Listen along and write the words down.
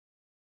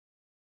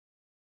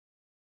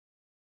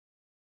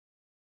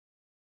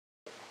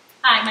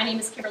Hi, my name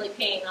is Kimberly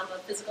Payne. I'm a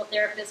physical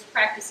therapist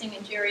practicing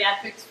in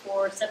geriatrics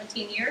for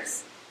 17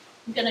 years.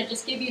 I'm going to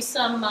just give you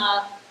some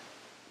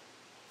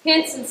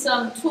hints and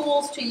some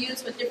tools to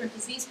use with different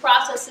disease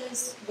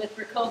processes with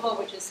Recovo,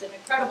 which is an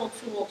incredible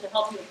tool to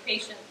help you with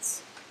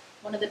patients.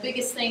 One of the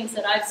biggest things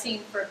that I've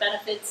seen for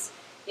benefits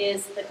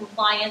is the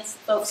compliance.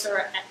 Folks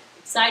are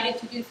excited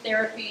to do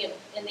therapy, and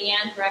in the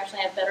end, we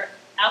actually have better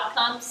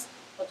outcomes.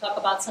 We'll talk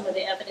about some of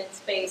the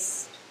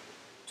evidence-based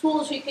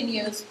tools you can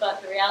use,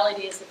 but the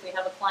reality is if we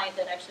have a client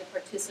that actually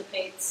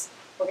participates,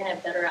 we're going to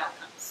have better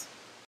outcomes.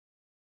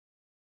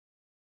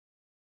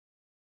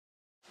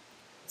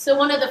 So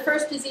one of the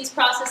first disease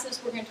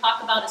processes we're going to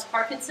talk about is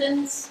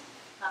Parkinson's.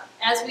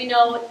 As we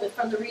know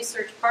from the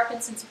research,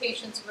 Parkinson's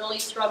patients really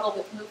struggle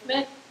with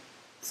movement.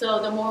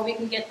 So the more we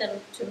can get them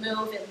to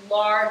move in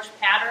large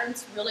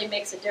patterns really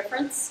makes a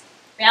difference.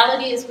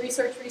 Reality is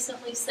research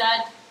recently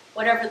said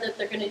whatever that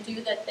they're going to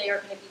do that they are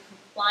going to be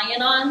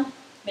compliant on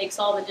makes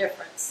all the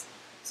difference.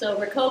 So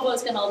Recovo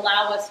is going to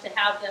allow us to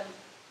have them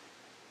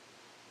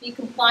be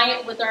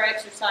compliant with our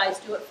exercise,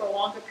 do it for a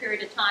longer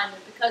period of time,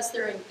 and because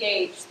they're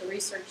engaged, the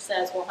research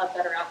says we'll have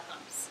better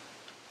outcomes.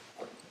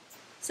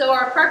 So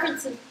our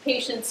Parkinson's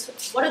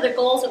patients, what are the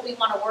goals that we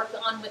want to work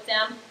on with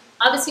them?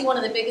 Obviously, one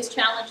of the biggest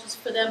challenges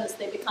for them is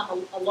they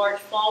become a large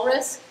fall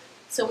risk,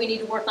 so we need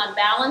to work on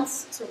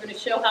balance. So we're going to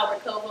show how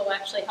Recovo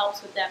actually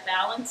helps with that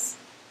balance.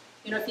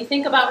 You know, if you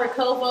think about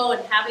Recovo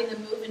and having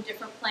them move in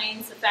different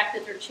planes, the fact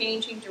that they're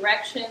changing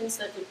directions,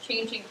 that they're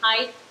changing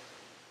height,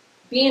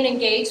 being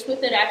engaged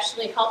with it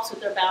actually helps with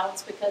their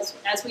balance because,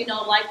 as we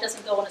know, life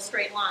doesn't go in a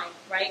straight line,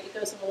 right? It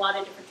goes in a lot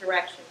of different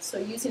directions. So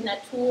using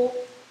that tool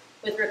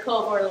with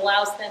Recovo, it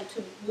allows them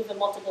to move in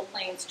multiple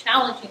planes,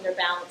 challenging their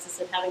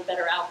balances and having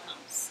better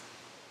outcomes.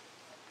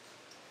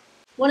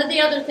 One of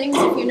the other things,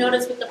 if you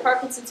notice with the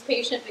Parkinson's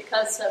patient,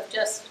 because of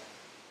just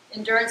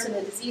endurance in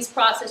the disease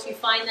process, you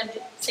find them,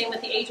 same with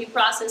the aging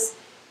process,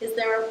 is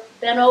they're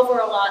bent over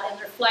a lot and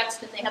they're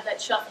flexed and they have that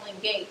shuffling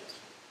gait.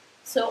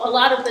 So a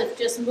lot of the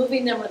just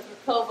moving them with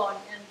Recovo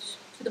and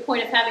to the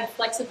point of having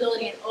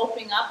flexibility and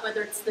opening up,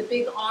 whether it's the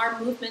big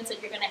arm movements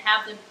that you're going to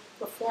have them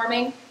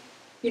performing,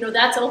 you know,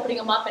 that's opening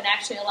them up and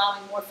actually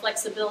allowing more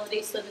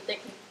flexibility so that they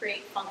can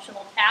create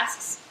functional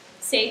tasks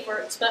safer,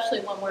 especially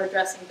when we're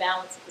addressing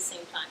balance at the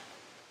same time.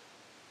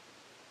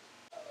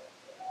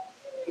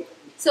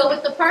 So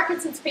with the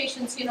Parkinson's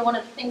patients, you know, one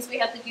of the things we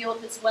have to deal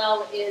with as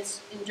well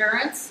is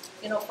endurance,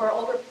 you know, for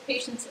older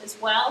patients as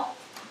well.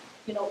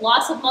 You know,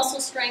 loss of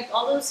muscle strength,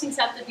 all those things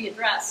have to be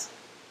addressed.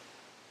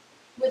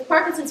 With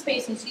Parkinson's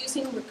patients,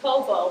 using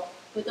Recovo,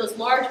 with those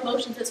large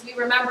motions, as we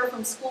remember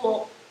from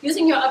school,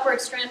 using your upper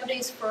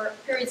extremities for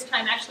periods of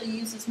time actually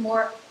uses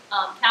more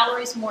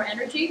calories, more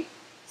energy.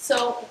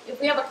 So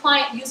if we have a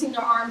client using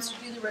their arms to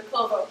do the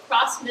Recovo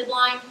across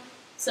midline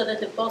so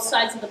that both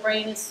sides of the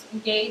brain is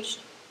engaged,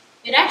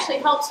 it actually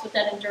helps with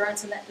that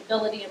endurance and that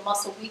debility and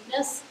muscle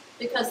weakness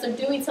because they're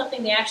doing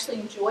something they actually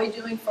enjoy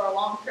doing for a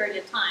long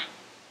period of time.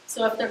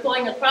 So if they're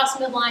going across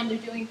midline, they're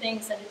doing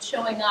things and it's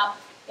showing up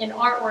in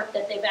artwork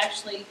that they've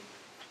actually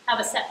have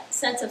a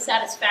sense of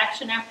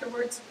satisfaction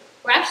afterwards.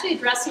 We're actually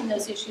addressing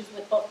those issues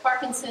with both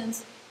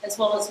Parkinson's as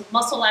well as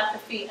muscle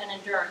atrophy and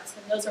endurance.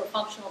 And those are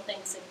functional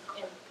things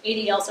in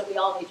ADLs that we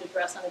all need to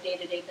address on a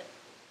day-to-day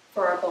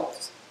for our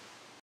goals.